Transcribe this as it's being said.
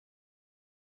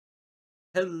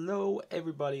Hello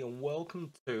everybody and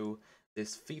welcome to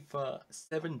this FIFA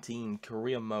 17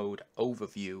 career mode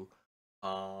overview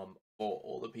for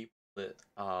all the people that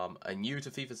are new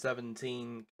to FIFA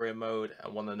 17 career mode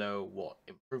and want to know what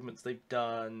improvements they've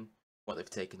done, what they've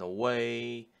taken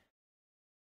away,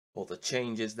 all the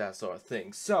changes, that sort of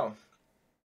thing. So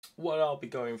what I'll be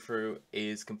going through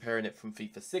is comparing it from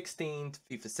FIFA 16 to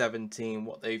FIFA 17,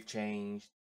 what they've changed,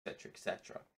 etc,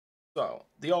 etc. So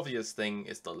the obvious thing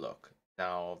is the look.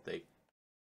 Now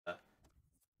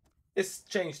it's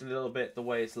changed a little bit the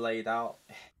way it's laid out.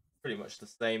 Pretty much the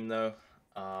same though.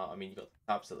 I mean, you got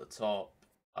the tabs at the top.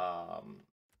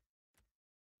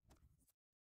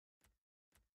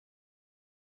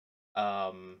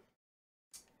 Um,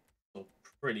 it'll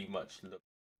pretty much look.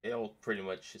 It'll pretty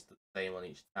much is the same on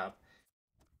each tab.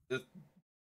 The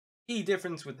key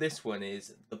difference with this one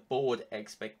is the board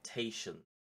expectation.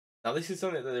 Now, this is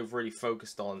something that they've really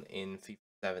focused on in FIFA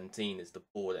 17 is the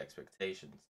board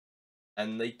expectations,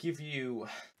 and they give you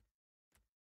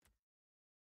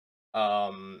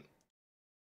to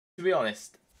be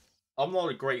honest, I'm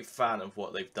not a great fan of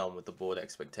what they've done with the board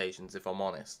expectations, if I'm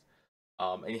honest.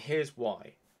 And here's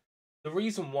why. The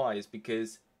reason why is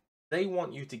because they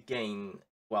want you to gain,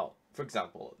 well, for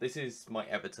example, this is my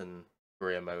Everton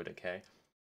career mode, okay?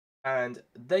 And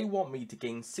they want me to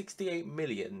gain 68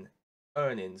 million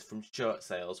earnings from shirt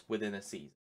sales within a season,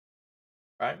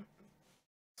 right?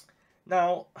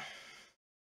 Now,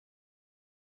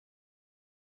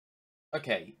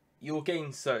 okay, you'll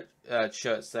gain shirt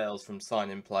sales from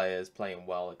signing players, playing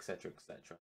well, etc,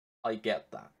 etc. I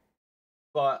get that.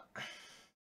 But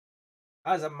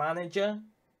as a manager,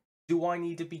 do I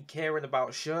need to be caring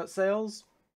about shirt sales?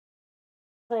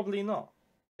 Probably not,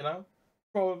 you know?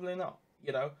 Probably not,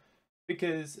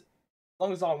 Because as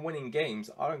long as I'm winning games,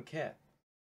 I don't care,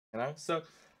 So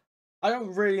I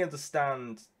don't really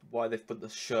understand why they've put the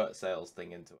shirt sales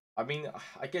thing into it. I mean,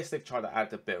 I guess they've tried to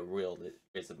add a bit of realism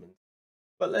in.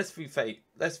 But let's face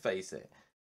it.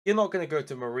 You're not going to go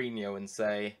to Mourinho and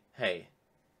say, hey,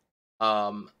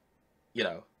 um, you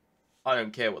know, I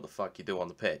don't care what the fuck you do on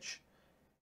the pitch.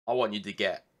 I want you to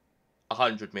get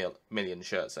 100 million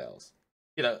shirt sales.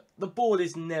 The board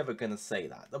is never going to say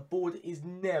that. The board is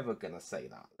never going to say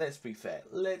that. Let's be fair.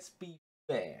 Let's be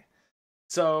fair.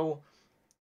 So,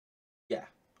 yeah.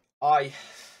 I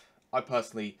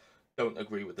personally don't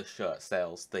agree with the shirt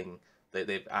sales thing that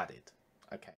they've added.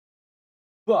 Okay.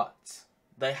 But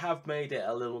they have made it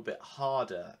a little bit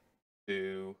harder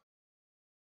to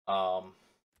um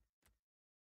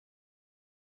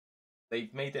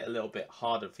they've made it a little bit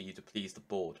harder for you to please the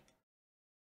board.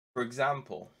 For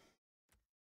example,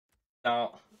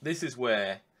 now this is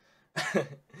where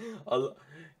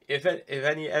if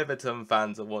any Everton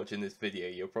fans are watching this video,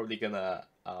 you're probably gonna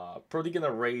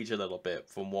rage a little bit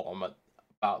from what I'm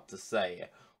about to say,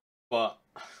 but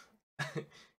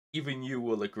even you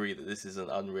will agree that this is an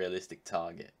unrealistic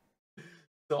target.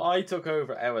 So I took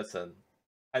over Everton,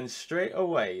 and straight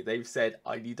away they've said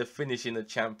I need to finish in the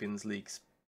Champions League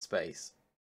space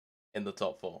in the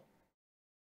top four.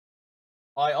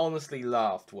 I honestly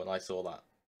laughed when I saw that.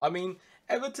 I mean,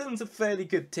 Everton's a fairly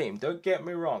good team. Don't get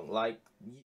me wrong. Like,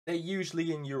 they're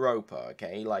usually in Europa,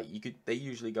 okay? Like, they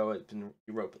usually go up in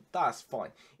Europa. That's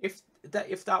fine. If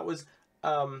that was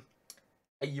a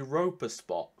Europa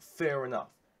spot, fair enough.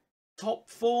 Top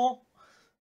four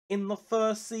in the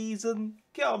first season?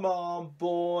 Come on,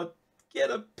 board. Get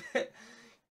a bit.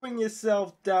 Bring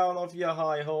yourself down off your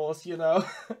high horse,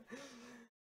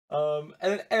 And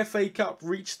then FA Cup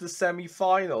reached the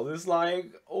semi-final. It's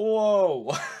like,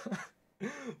 whoa.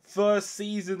 First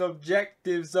season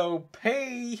objectives,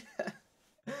 pay.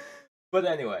 But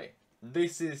anyway,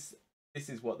 this is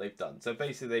what they've done. So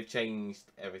basically they've changed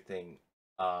everything.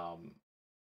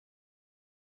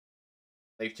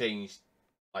 They've changed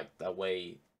like the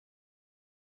way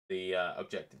the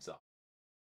objectives are.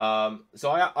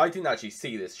 So I didn't actually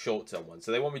see this short-term one.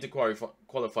 So they want me to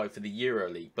qualify for the Euro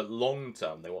League, but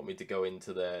long-term they want me to go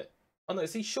into the. Oh no,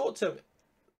 see, short-term.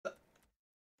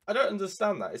 I don't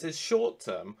understand that. It says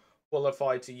short-term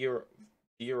qualify to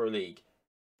Euro League.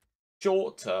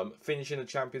 Short-term finish in the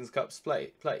Champions Cup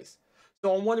place.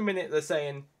 So on one minute they're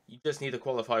saying you just need to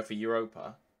qualify for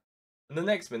Europa, and the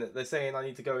next minute they're saying I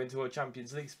need to go into a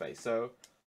Champions League space. So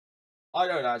I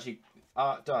don't actually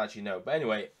know. But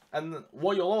anyway. And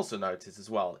what you'll also notice as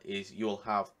well is you'll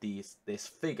have this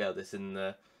figure that's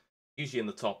usually in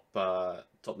the top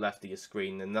left of your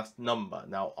screen, and that's number.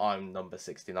 Now I'm number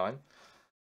 69.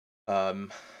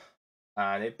 And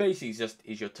it basically just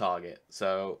is your target.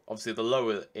 So obviously the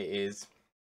lower it is,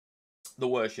 the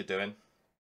worse you're doing.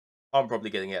 I'm probably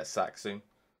gonna get sacked soon.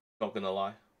 Not gonna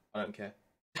lie, I don't care.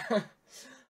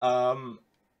 um,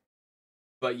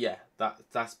 but yeah,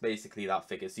 that's basically that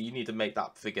figure. So you need to make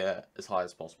that figure as high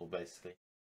as possible, basically.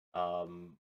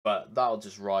 Um, but that'll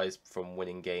just rise from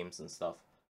winning games and stuff.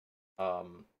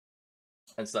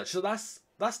 And such. So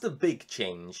that's the big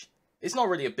change. It's not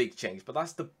really a big change, but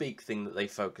that's the big thing that they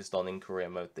focused on in career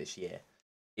mode this year.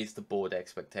 Is the board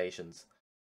expectations.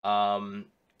 Um,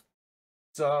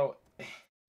 so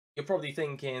you're probably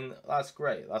thinking that's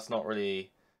great. That's not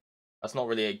really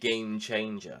a game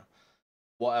changer.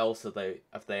 What else have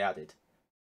they added?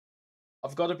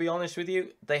 I've got to be honest with you,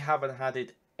 they haven't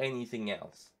added anything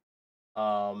else.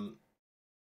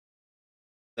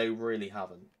 They really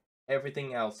haven't.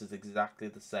 Everything else is exactly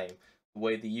the same. The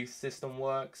way the youth system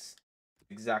works,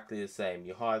 exactly the same.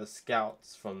 You hire the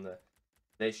scouts from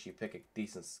this. You pick a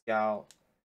decent scout.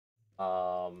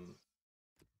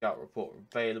 Scout report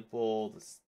available.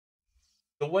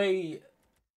 The way,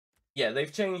 yeah,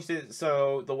 they've changed it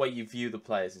so the way you view the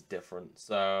players is different.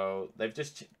 So they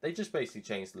just basically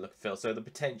changed the look and feel. So the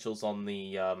potential's on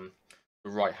the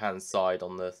right hand side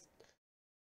on the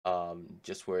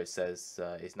just where it says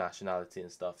his nationality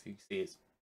and stuff. You can see his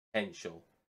potential.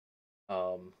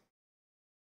 So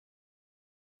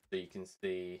you can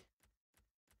see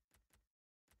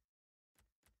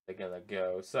they're gonna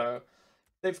go. So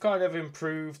they've kind of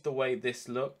improved the way this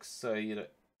looks. So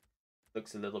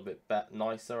looks a little bit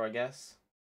nicer, I guess.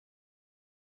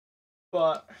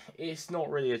 But it's not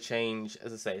really a change.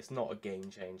 As I say, it's not a game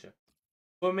changer.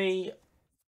 For me,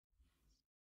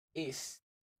 they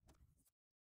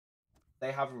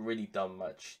haven't really done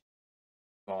much,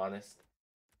 to be honest.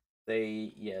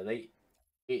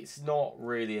 It's not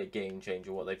really a game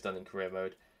changer what they've done in career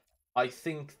mode. I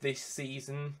think this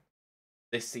season,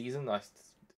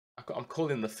 I'm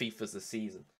calling the FIFAs the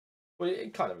season. Well,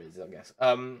 it kind of is, I guess.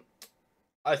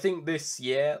 I think this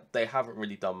year they haven't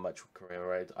really done much with career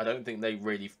mode. I don't think they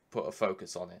really put a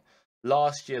focus on it.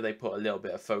 Last year they put a little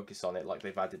bit of focus on it, like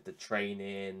they've added the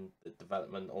training, the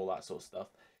development, all that sort of stuff.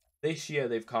 This year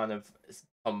they've kind of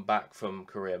come back from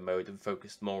career mode and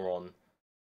focused more on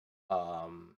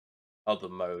other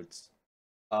modes.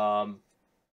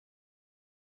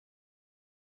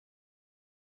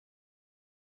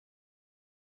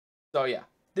 So yeah,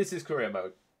 this is career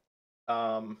mode.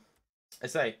 I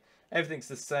say everything's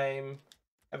the same.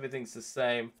 Everything's the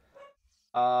same.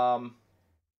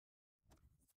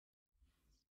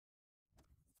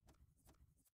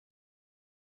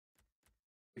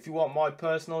 If you want my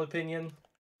personal opinion,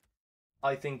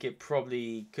 I think it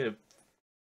probably could have.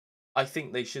 I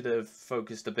think they should have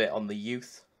focused a bit on the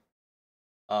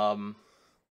um,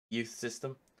 youth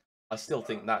system. I still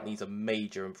think that needs a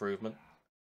major improvement.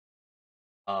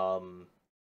 Um,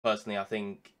 personally, I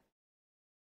think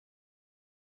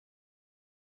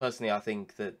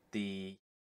that the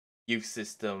youth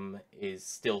system is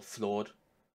still flawed.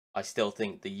 I still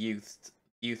think the youth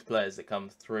players that come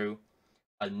through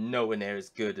are nowhere near as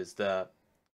good as the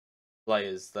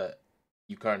players that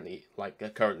you currently are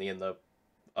currently in the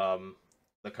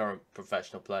current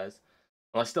professional players.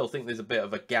 And I still think there's a bit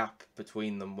of a gap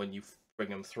between them when you bring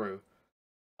them through.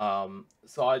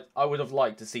 So I would have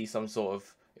liked to see some sort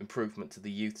of improvement to the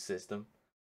youth system.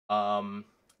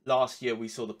 Last year we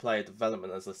saw the player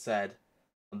development, as I said,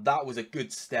 and that was a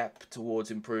good step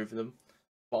towards improving them.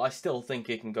 But I still think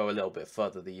it can go a little bit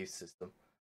further, the youth system.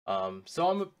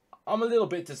 So I'm a little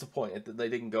bit disappointed that they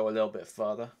didn't go a little bit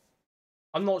further.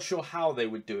 I'm not sure how they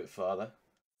would do it further.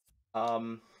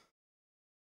 I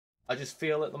just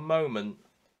feel at the moment,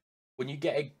 when you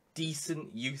get a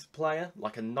decent youth player,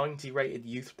 like a 90 rated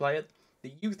youth player,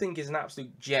 that you think is an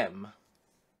absolute gem,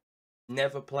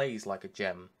 never plays like a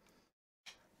gem.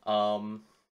 And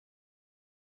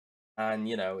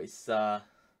it's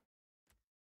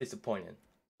disappointing.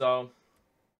 So,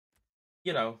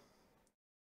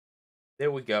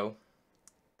 there we go.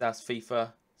 That's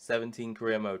FIFA 17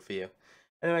 career mode for you.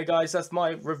 Anyway, guys, that's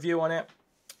my review on it.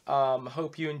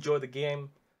 Hope you enjoy the game.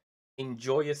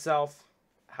 Enjoy yourself.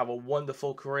 Have a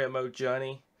wonderful career mode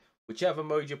journey. Whichever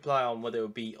mode you play on, whether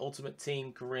it be Ultimate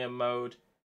Team, career mode,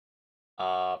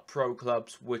 pro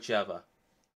clubs, whichever.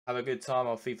 Have a good time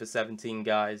on FIFA 17,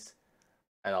 guys.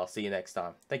 And I'll see you next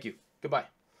time. Thank you.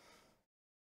 Goodbye.